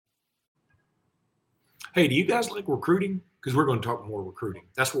Hey, do you guys like recruiting? Because we're going to talk more recruiting.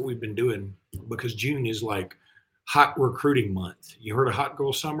 That's what we've been doing because June is like hot recruiting month. You heard of Hot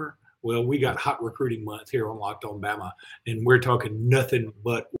Girl Summer? Well, we got hot recruiting month here on Locked On Bama, and we're talking nothing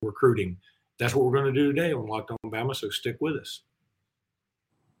but recruiting. That's what we're going to do today on Locked On Bama, so stick with us.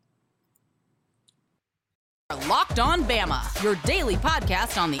 Locked On Bama, your daily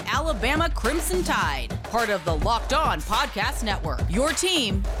podcast on the Alabama Crimson Tide. Part of the Locked On Podcast Network, your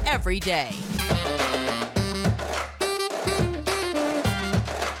team every day.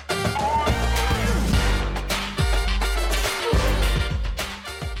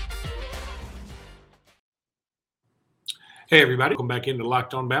 Hey, everybody. Welcome back into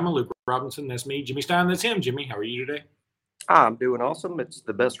Locked On Bama. Luke Robinson, that's me. Jimmy Stein, that's him. Jimmy, how are you today? I'm doing awesome. It's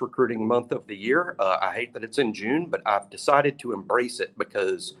the best recruiting month of the year. I hate that it's in June, but I've decided to embrace it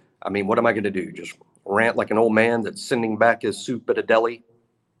because, what am I going to do? Just rant like an old man that's sending back his soup at a deli?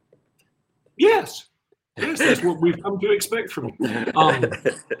 Yes, that's what we've come to expect from you.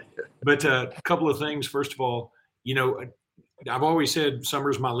 But a couple of things. First of all, I've always said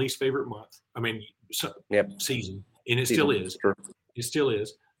summer's my least favorite month. Season, and it still is. Sure. It still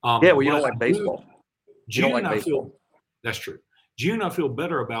is. You don't like baseball. June, you don't like baseball. That's true. June, I feel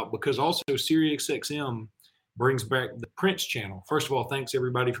better about because also SiriusXM brings back the Prince channel. First of all, thanks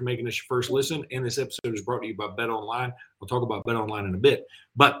everybody for making this your first listen. And this episode is brought to you by Bet Online. We'll talk about Bet Online in a bit.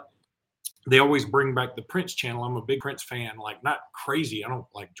 But they always bring back the Prince channel. I'm a big Prince fan, like not crazy. I don't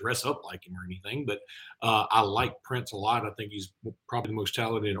like dress up like him or anything, but I like Prince a lot. I think he's probably the most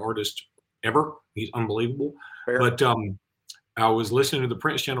talented artist ever. He's unbelievable. Fair. But I was listening to the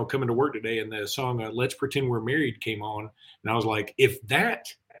Prince channel coming to work today, and the song Let's Pretend We're Married came on. And I was like, if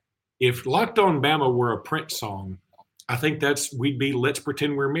Locked On Bama were a Prince song, I think we'd be Let's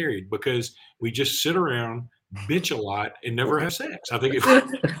Pretend We're Married because we just sit around, bitch a lot, and never have sex. I think it's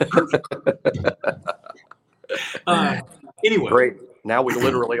perfect. Anyway. Great. Now we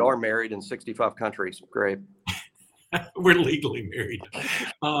literally are married in 65 countries. Great. We're legally married.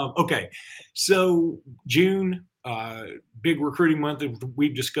 Okay. So June, big recruiting month that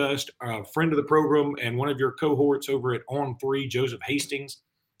we've discussed. A friend of the program and one of your cohorts over at On3, Joseph Hastings.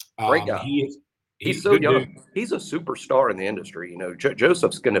 Great guy. He's so young. Dude. He's a superstar in the industry.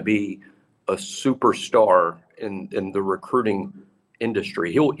 Joseph's going to be a superstar in the recruiting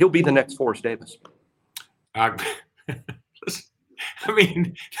industry. He'll be the next Forrest Davis. That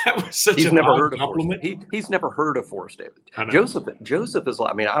was such an odd compliment. He's never heard of Forrest Davis. Joseph is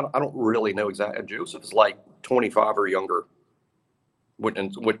like, I don't really know exactly. Joseph is like 25 or younger,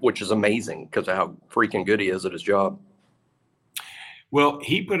 which is amazing because of how freaking good he is at his job. Well,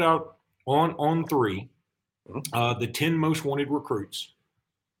 he put out on 3 the 10 most wanted recruits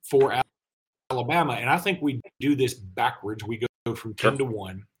for Alabama, and I think we do this backwards. We go from 10 to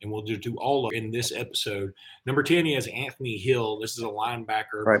 1, and we'll just do all of it in this episode. Number 10, he has Anthony Hill. This is a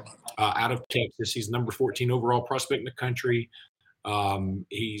linebacker out of Texas. He's number 14 overall prospect in the country.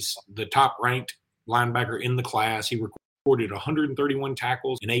 He's the top-ranked linebacker in the class. He recorded 131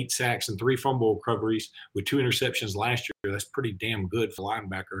 tackles and 8 sacks and 3 fumble recoveries with 2 interceptions last year. That's pretty damn good for a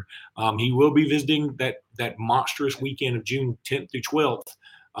linebacker. He will be visiting that monstrous weekend of June 10th through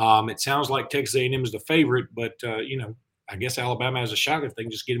 12th. It sounds like Texas A&M is the favorite, but, I guess Alabama has a shot if they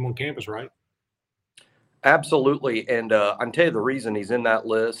can just get him on campus, right? Absolutely. And I can tell you the reason he's in that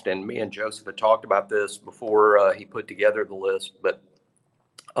list, and me and Joseph had talked about this before he put together the list, but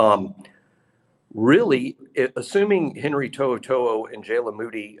really, assuming Henry To'oTo'o and Jalen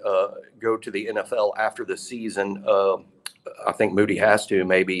Moody go to the NFL after the season, I think Moody has to.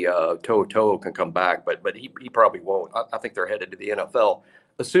 Maybe To'oTo'o can come back, but he probably won't. I think they're headed to the NFL.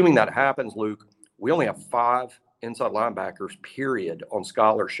 Assuming that happens, Luke, we only have 5 inside linebackers, period, on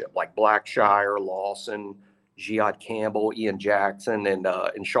scholarship, like Blackshire, Lawson, Jihad Campbell, Ian Jackson, and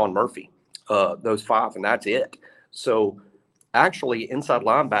Sean Murphy. Those 5, and that's it. So actually, inside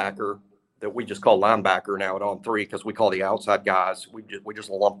linebacker that we just call linebacker now at On3 because we call the outside guys, we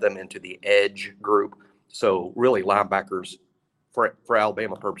just lump them into the edge group. So really linebackers, for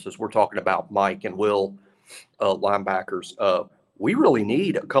Alabama purposes, we're talking about Mike and Will linebackers. We really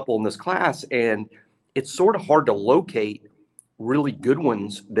need a couple in this class, and it's sort of hard to locate really good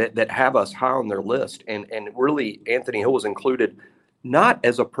ones that have us high on their list. And really, Anthony Hill was included not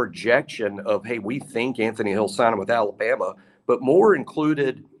as a projection of, hey, we think Anthony Hill signing with Alabama, but more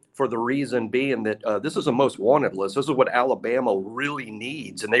included for the reason being that this is a most wanted list. This is what Alabama really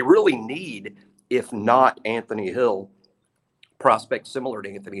needs. And they really need, if not Anthony Hill, prospects similar to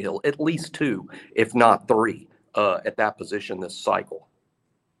Anthony Hill, at least 2, if not 3, at that position this cycle.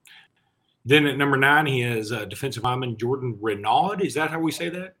 Then at number 9, he has defensive lineman Jordan Renaud. Is that how we say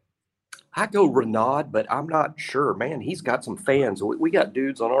that? I go Renaud, but I'm not sure. Man, he's got some fans. We got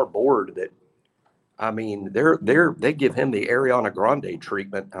dudes on our board that, I mean, they give him the Ariana Grande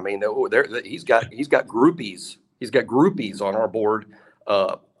treatment. I mean, he's got groupies. He's got groupies on our board.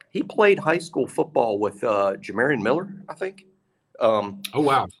 He played high school football with Jamarian Miller, I think. Oh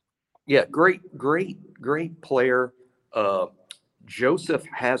wow. Yeah, great player. Joseph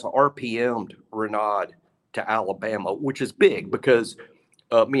has RPM'd Renaud to Alabama, which is big because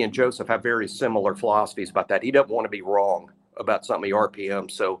me and Joseph have very similar philosophies about that. He doesn't want to be wrong about something he RPM,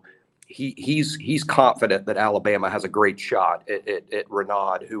 so he's confident that Alabama has a great shot at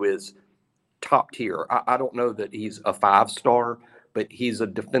Renaud, who is top tier. I don't know that he's a 5-star, but he's a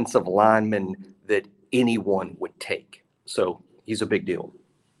defensive lineman that anyone would take. So he's a big deal.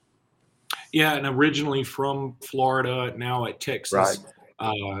 Yeah, and originally from Florida, now at Texas. Right.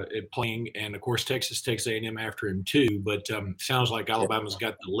 Playing, and of course Texas takes A&M after him too, but sounds like Alabama's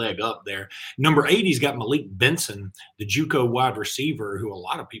got the leg up there. Number 8, he's got Malik Benson, the JUCO wide receiver, who a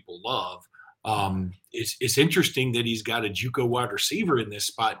lot of people love. It's interesting that he's got a JUCO wide receiver in this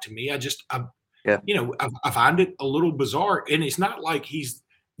spot. To me, I find it a little bizarre, and it's not like he's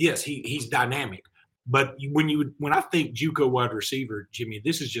dynamic, but when I think JUCO wide receiver, Jimmy,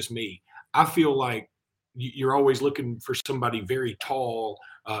 this is just me. I feel like you're always looking for somebody very tall,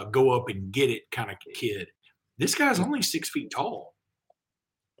 go up and get it kind of kid. This guy's only 6 feet tall.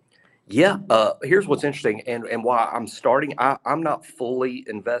 Yeah. Here's what's interesting and why I'm starting. I'm not fully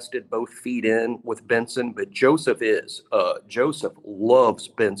invested both feet in with Benson, but Joseph is. Joseph loves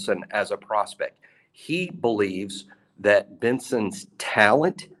Benson as a prospect. He believes that Benson's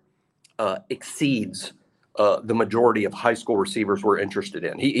talent exceeds the majority of high school receivers we're interested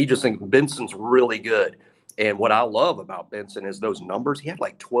in. He just thinks Benson's really good. And what I love about Benson is those numbers. He had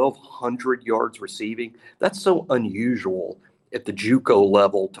like 1,200 yards receiving. That's so unusual at the JUCO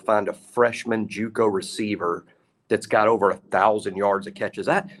level to find a freshman JUCO receiver that's got over 1,000 yards of catches.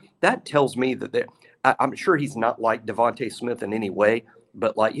 That tells me that I'm sure he's not like Devontae Smith in any way,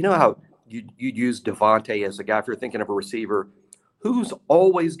 but like, you know how you'd use Devontae as a guy if you're thinking of a receiver who's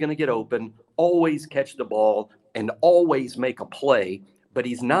always going to get open, always catch the ball, and always make a play, but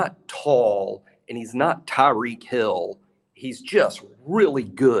he's not tall and he's not Tyreek Hill. He's just really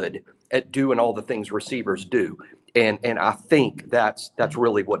good at doing all the things receivers do. And I think that's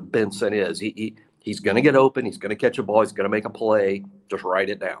really what Benson is. He's going to get open. He's going to catch a ball. He's going to make a play. Just write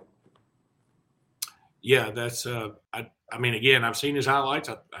it down. Yeah, that's I mean, again, I've seen his highlights.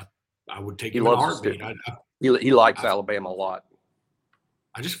 I would take him in a a heartbeat. He likes Alabama a lot.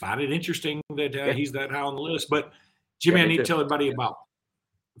 I just find it interesting that he's that high on the list. But Jimmy, I need to tell everybody about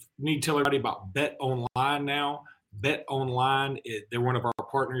Bet Online now. Bet Online, they're one of our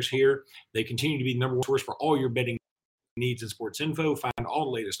partners here. They continue to be the number one source for all your betting needs and sports info. Find all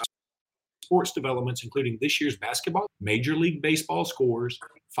the latest sports developments, including this year's basketball, Major League Baseball scores,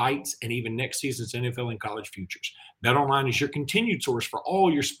 fights, and even next season's NFL and college futures. BetOnline is your continued source for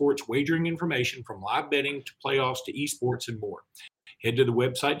all your sports wagering information, from live betting to playoffs to esports and more. Head to the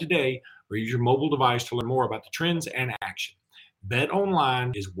website today or use your mobile device to learn more about the trends and action.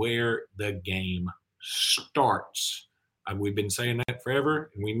 BetOnline is where the game starts. We've been saying that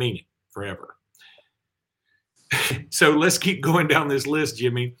forever, and we mean it forever. So let's keep going down this list,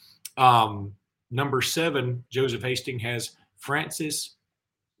 Jimmy. Number 7, Joseph Hastings has Francis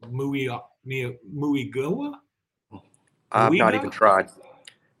Muigoa. I've not even tried.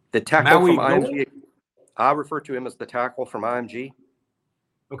 The tackle from IMG. I refer to him as the tackle from IMG.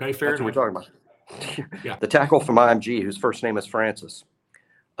 Okay, fair enough. That's what we're talking about. Yeah. The tackle from IMG, whose first name is Francis.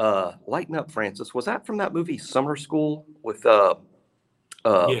 Lighten Up, Francis. Was that from that movie Summer School with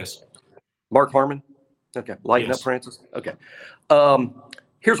yes, Mark Harmon? Okay, Lighten Up, Francis. Okay.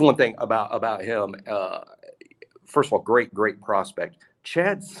 Here's one thing about him. First of all, great prospect.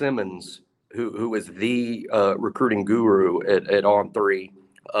 Chad Simmons, who is the recruiting guru at On3.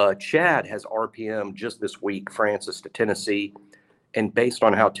 Chad has RPM just this week Francis to Tennessee, and based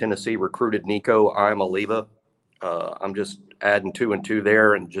on how Tennessee recruited Nico Iamaleava, I'm just adding 2 and 2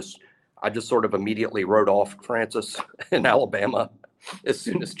 there, and I just sort of immediately wrote off Francis in Alabama as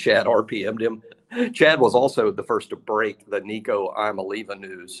soon as Chad RPM'd him. Chad was also the first to break the Nico Iamaleava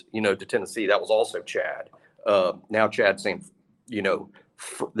news, to Tennessee. That was also Chad. Now Chad's saying,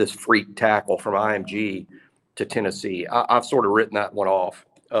 this freak tackle from IMG to Tennessee. I've sort of written that one off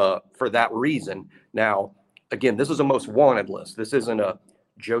for that reason. Now, again, this is a most wanted list. This isn't a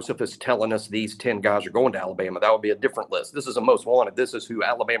Joseph is telling us these 10 guys are going to Alabama. That would be a different list. This is a most wanted. This is who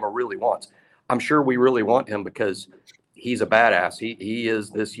Alabama really wants. I'm sure we really want him because he's a badass. He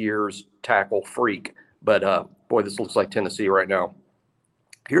is this year's tackle freak. But, boy, this looks like Tennessee right now.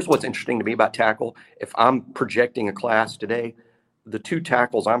 Here's what's interesting to me about tackle. If I'm projecting a class today, the two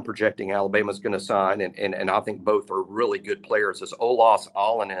tackles I'm projecting Alabama's going to sign, and I think both are really good players, is Olas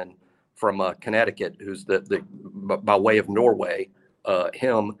Alanen from Connecticut, who's the by way of Norway,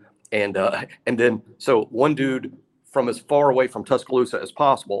 him, and then so one dude from as far away from Tuscaloosa as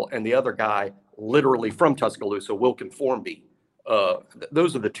possible, and the other guy literally from Tuscaloosa, Wilkin Formby.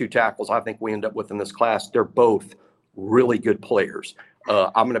 Those are the two tackles I think we end up with in this class. They're both really good players.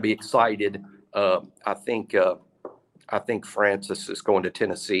 I'm going to be excited. I think Francis is going to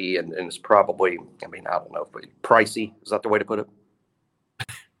Tennessee, and it's probably, I mean, I don't know, but pricey. Is that the way to put it?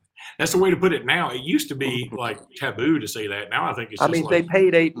 That's the way to put it now. It used to be like taboo to say that. Now I think it's just they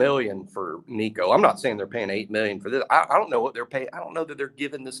paid $8 million for Nico. I'm not saying they're paying $8 million for this. I don't know what they're paying. I don't know that they're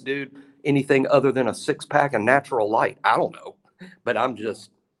giving this dude anything other than a 6-pack of Natural Light. I don't know, but I'm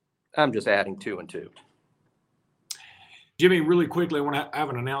just adding 2 and 2. Jimmy, really quickly, I want to have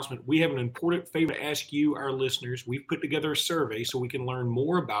an announcement. We have an important favor to ask you, our listeners. We've put together a survey so we can learn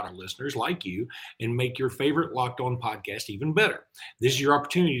more about our listeners like you and make your favorite Locked On podcast even better. This is your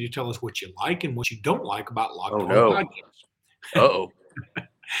opportunity to tell us what you like and what you don't like about Locked On Podcast. Uh-oh.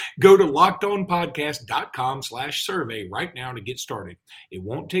 Go to lockedonpodcast.com/survey right now to get started. It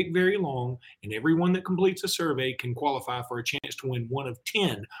won't take very long, and everyone that completes a survey can qualify for a chance to win one of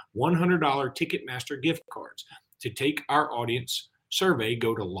 10 $100 Ticketmaster gift cards. To take our audience survey,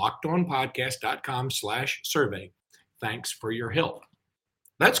 go to lockedonpodcast.com/survey. Thanks for your help.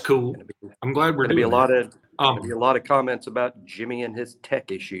 That's cool. I'm glad we're doing that. There'll be a lot of comments about Jimmy and his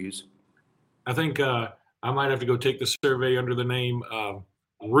tech issues. I think I might have to go take the survey under the name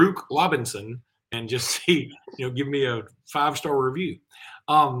Rook Lobinson and just see, give me a 5-star review.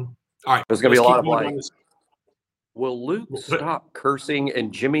 All right. There's going to be a lot of will Luke stop cursing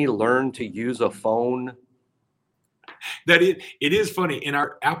and Jimmy learn to use a phone? That it is funny in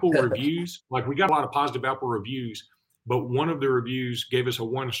our Apple reviews. Like, we got a lot of positive Apple reviews, but one of the reviews gave us a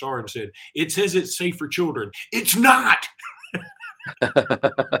 1-star and said, "It says it's safe for children." It's not.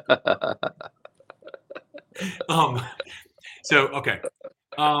 So okay.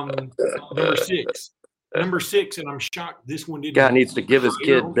 Number six, and I'm shocked this one didn't. Guy needs to give his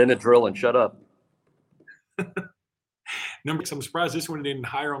kid Benadryl and shut up. Number 6, I'm surprised this one didn't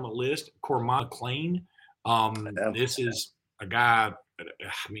higher on the list. Cormani McClain. This is a guy,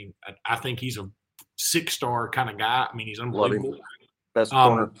 I mean, I think he's a 6-star kind of guy. I mean, he's unbelievable. Best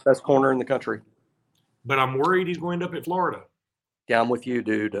corner in the country. But I'm worried he's going to end up at Florida. Yeah, I'm with you,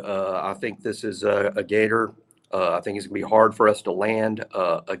 dude. I think this is a Gator. I think it's going to be hard for us to land.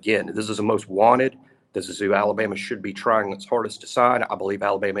 Again, this is the most wanted. This is who Alabama should be trying its hardest to sign. I believe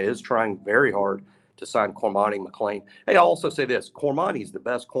Alabama is trying very hard to sign Cormani McClain. Hey, I'll also say this. Cormani's the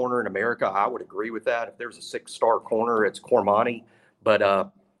best corner in America. I would agree with that. If there's a 6-star corner, it's Cormani.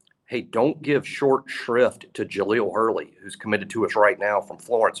 But, hey, don't give short shrift to Jaleel Hurley, who's committed to us right now from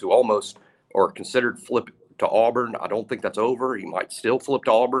Florence, who almost or considered flip to Auburn. I don't think that's over. He might still flip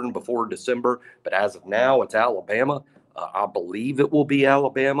to Auburn before December. But as of now, it's Alabama. I believe it will be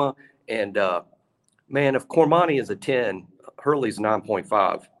Alabama. And, man, if Cormani is a 10, Hurley's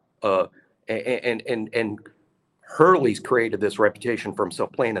 9.5. And Hurley's created this reputation for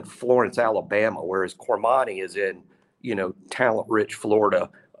himself playing in Florence, Alabama, whereas Cormani is in, talent-rich Florida.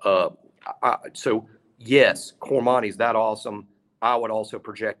 So, yes, Cormani's that awesome. I would also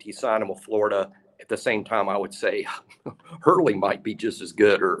project he's signing with Florida. At the same time, I would say Hurley might be just as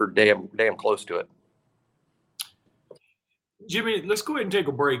good or damn close to it. Jimmy, let's go ahead and take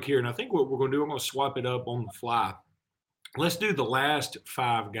a break here. And I think what we're going to do, I'm going to swap it up on the fly. Let's do the last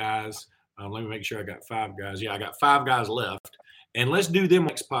 5 guys. Let me make sure I got 5 guys. Yeah, I got 5 guys left. And let's do them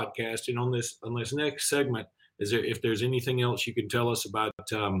next podcast. And on this next segment, if there's anything else you can tell us about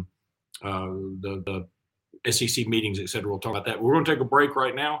the SEC meetings, et cetera, we'll talk about that. We're going to take a break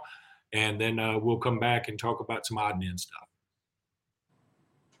right now, and then we'll come back and talk about some odd and end stuff.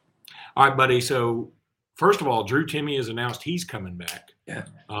 All right, buddy. So, first of all, Drew Timme has announced he's coming back. Yeah.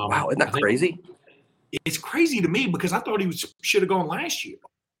 Wow, isn't that crazy? It's crazy to me because I thought he should have gone last year.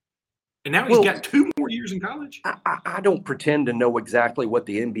 And now he's got 2 more years in college. I don't pretend to know exactly what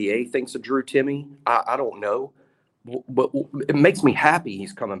the NBA thinks of Drew Timme. I don't know. But it makes me happy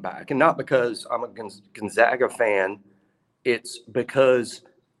he's coming back. And not because I'm a Gonzaga fan. It's because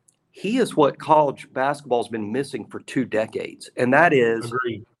he is what college basketball has been missing for 2 decades. And that is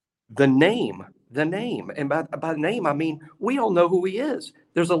the name. The name. And by the name, I mean, we all know who he is.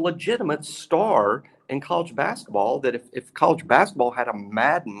 There's a legitimate star in college basketball that if college basketball had a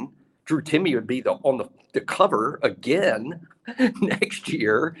Madden, Drew Timme would be on the cover again next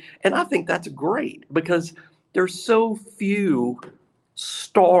year. And I think that's great because there's so few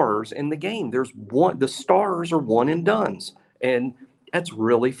stars in the game. The stars are one and dones. And that's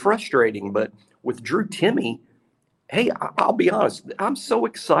really frustrating. But with Drew Timme, hey, I'll be honest, I'm so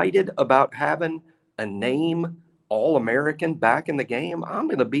excited about having a name All-American back in the game. I'm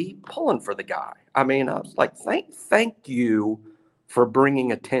going to be pulling for the guy. I mean, I was like, thank you for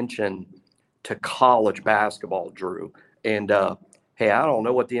bringing attention to college basketball, Drew. And hey, I don't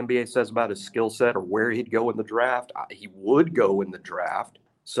know what the NBA says about his skill set or where he'd go in the draft. He would go in the draft.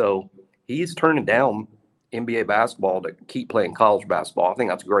 So he's turning down NBA basketball to keep playing college basketball. I think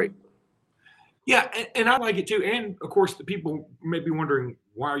that's great. Yeah, and I like it too. And, of course, the people may be wondering,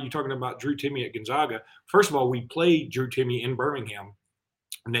 why are you talking about Drew Timme at Gonzaga? First of all, we play Drew Timme in Birmingham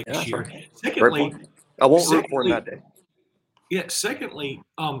next year. Right. Secondly, I won't root for him that day. Yeah, secondly,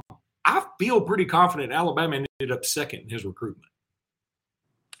 I feel pretty confident Alabama ended up second in his recruitment.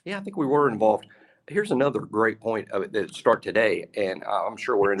 Yeah, I think we were involved. Here's another great point of it that start today, and I'm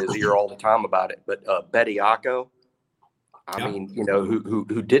sure we're in his ear all the time about it, but Bediako, I mean, you know,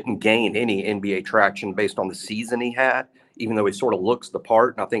 who didn't gain any NBA traction based on the season he had, even though he sort of looks the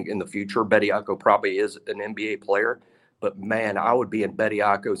part. And I think in the future, Bediako probably is an NBA player. But, man, I would be in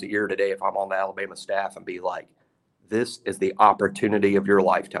Bediako's ear today if I'm on the Alabama staff and be like, this is the opportunity of your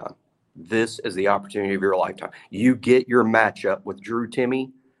lifetime. This is the opportunity of your lifetime. You get your matchup with Drew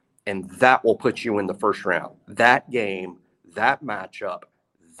Timme, and that will put you in the first round. That game, that matchup,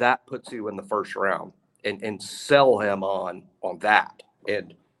 that puts you in the first round. And sell him on that.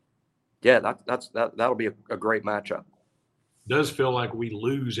 And yeah, that'll be a great matchup. Does feel like we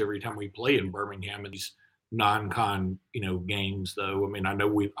lose every time we play in Birmingham in these non-con, games though. I mean, I know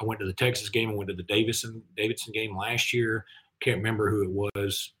I went to the Texas game and went to the Davidson game last year. Can't remember who it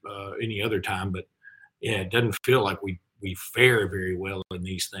was any other time, but yeah, it doesn't feel like we fare very well in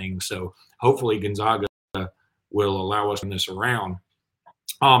these things. So hopefully Gonzaga will allow us to turn this around.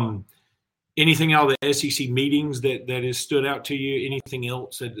 Anything out of the SEC meetings that has stood out to you? Anything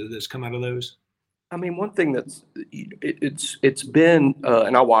else that's come out of those? I mean, one thing it's been,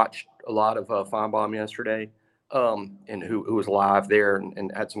 and I watched a lot of Feinbaum yesterday, and who was live there and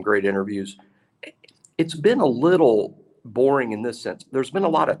had some great interviews. It's been a little boring in this sense. There's been a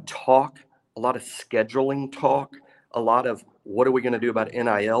lot of talk, a lot of scheduling talk, a lot of what are we going to do about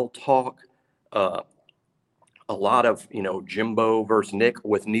NIL talk, a lot of, Jimbo versus Nick,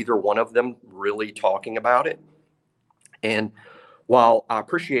 with neither one of them really talking about it. And while I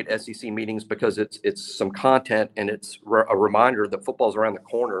appreciate SEC meetings because it's some content and it's a reminder that football's around the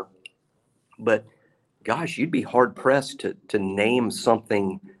corner, but gosh, you'd be hard pressed to name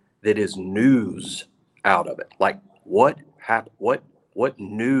something that is news out of it. Like what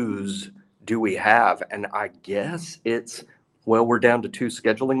news do we have? And I guess it's, well, we're down to 2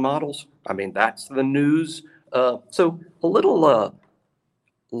 scheduling models. I mean, that's the news. So a little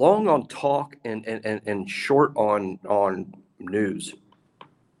long on talk and short on news.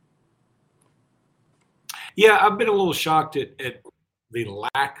 Yeah, I've been a little shocked at the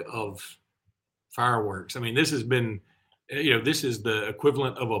lack of fireworks. I mean, this has been, this is the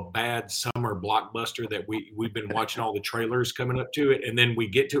equivalent of a bad summer blockbuster that we've been watching all the trailers coming up to it, and then we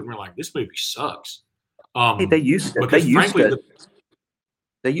get to it and we're like, this movie sucks. Hey, they used to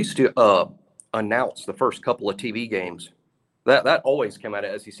announce the first couple of TV games. That always came out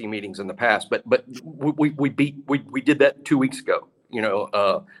of SEC meetings in the past, but we did that 2 weeks ago.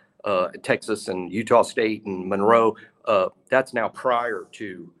 Texas and Utah State and Monroe. That's now prior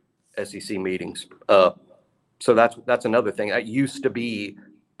to SEC meetings. So that's another thing that used to be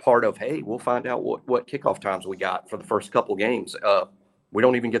part of. Hey, we'll find out what kickoff times we got for the first couple games. We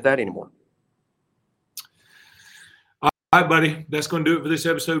don't even get that anymore. All right, buddy. That's going to do it for this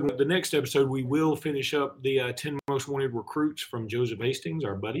episode. The next episode, we will finish up the 10 most wanted recruits from Joseph Hastings,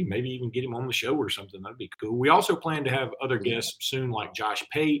 our buddy. Maybe even get him on the show or something. That'd be cool. We also plan to have other guests soon, like Josh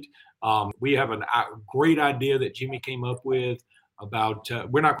Pate. We have a great idea that Jimmy came up with about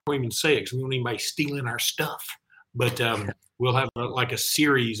we're not going to even say it because we don't want anybody stealing our stuff. But we'll have a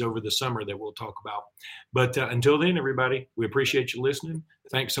series over the summer that we'll talk about. But until then, everybody, we appreciate you listening.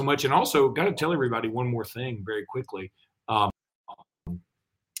 Thanks so much. And also, got to tell everybody one more thing very quickly.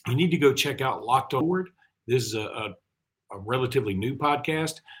 You need to go check out Locked On Board. This is a relatively new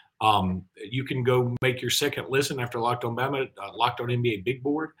podcast. You can go make your second listen after Locked On Bama, Locked On NBA Big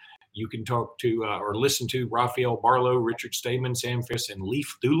Board. You can talk to or listen to Rafael Barlow, Richard Stamen, Sam Fiss, and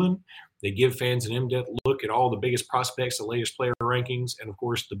Leif Thulin. They give fans an in-depth look at all the biggest prospects, the latest player rankings, and, of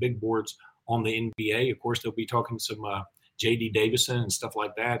course, the big boards on the NBA. Of course, they'll be talking some J.D. Davison and stuff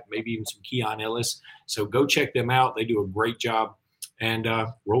like that, maybe even some Keon Ellis. So go check them out. They do a great job. And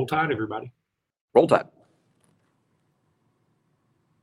roll Tide, everybody. Roll Tide.